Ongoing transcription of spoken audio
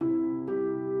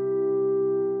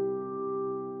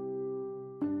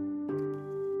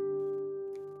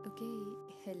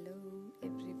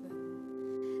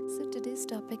today's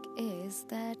topic is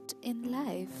that in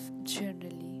life,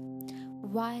 generally,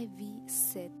 why we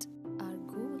set our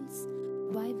goals,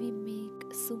 why we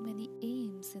make so many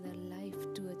aims in our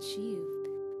life to achieve,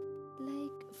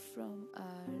 like from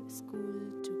our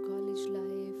school to college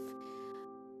life,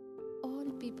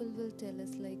 all people will tell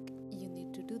us, like, you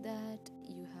need to do that,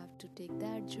 you have to take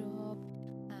that job,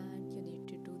 and you need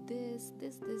to do this,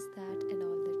 that, and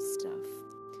all that stuff.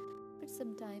 But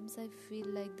sometimes I feel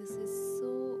like this is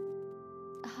so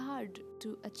hard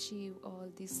to achieve all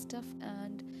this stuff,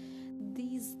 and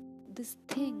these this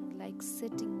thing like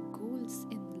setting goals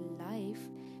in life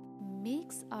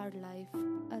makes our life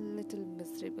a little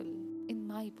miserable, in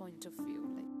my point of view.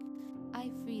 Like,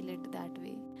 I feel it that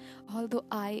way, although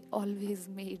I always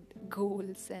made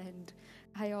goals and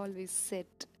I always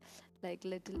set like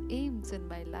little aims in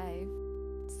my life.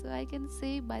 So I can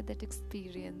say by that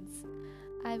experience,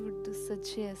 I would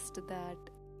suggest that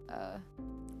uh,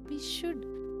 we should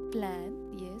plan.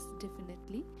 Yes,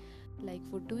 definitely. Like,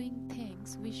 for doing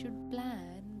things, we should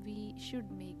plan, we should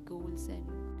make goals and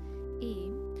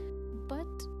aim. But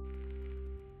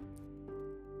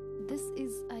this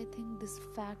is, I think, this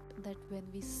fact that when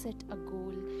we set a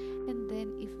goal and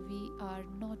then if we are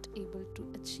not able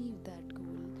to achieve that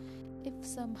goal, if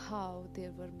somehow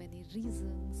there were many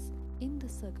reasons in the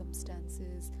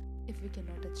circumstances, if we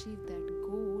cannot achieve that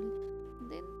goal,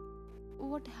 then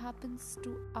what happens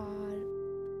to our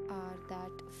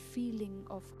that feeling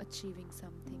of achieving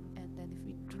something? And then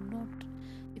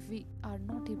if we are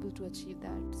not able to achieve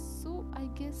that, so I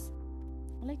guess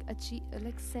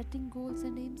like setting goals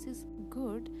and aims is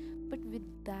good, but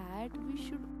with that we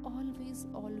should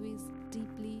always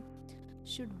deeply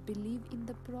should believe in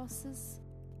the process.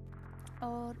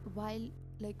 Or while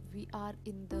like we are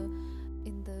in the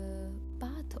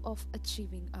path of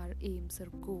achieving our aims or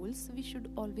goals, we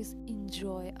should always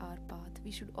enjoy our path,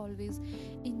 we should always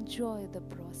enjoy the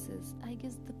process. I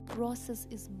guess the process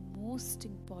is most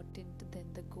important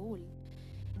than the goal.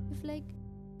 If like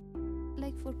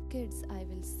for kids, I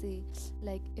will say,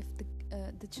 like, if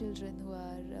the children who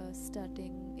are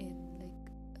starting in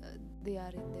they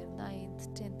are in their 9th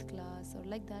 10th class or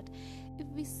like that, if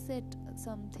we set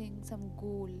some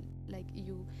goal, like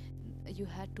you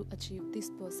had to achieve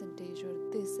this percentage or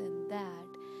this and that,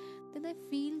 then I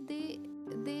feel they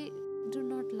do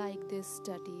not like their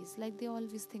studies. Like, they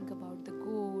always think about the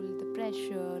goal, the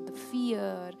pressure, the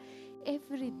fear,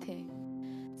 everything.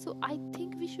 So I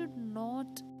think we should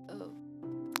not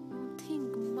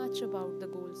think much about the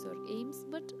goals or aims,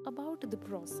 but about the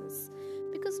process,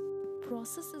 because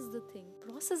process is the thing.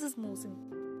 Process is more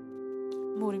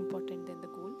important than the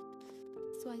goal.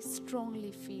 So I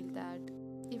strongly feel that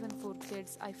even for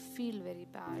kids, I feel very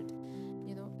bad.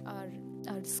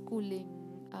 Our schooling,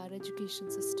 our education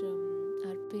system,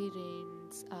 our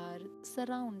parents, our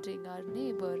surrounding, our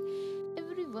neighbor,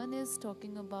 everyone is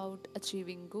talking about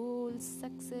achieving goals,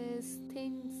 success,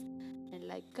 things, and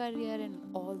like career and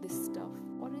all this stuff.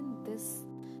 Or in this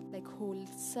like whole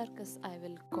circus, I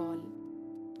will call,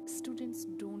 students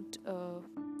don't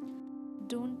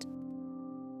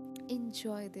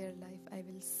enjoy their life, I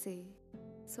will say.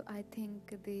 So I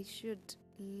think they should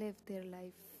live their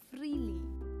life freely.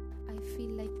 I feel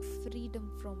like freedom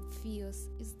from fears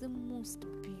is the most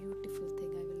beautiful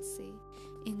thing, I will say.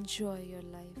 Enjoy your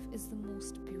life is the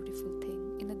most beautiful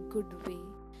thing in a good way.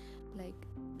 Like,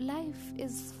 life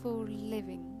is for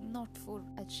living, not for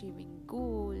achieving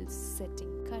goals,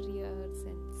 setting careers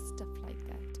and stuff like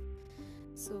that.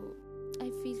 So I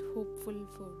feel hopeful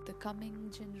for the coming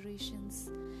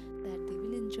generations that they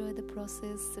will enjoy the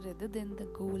process rather than the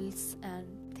goals and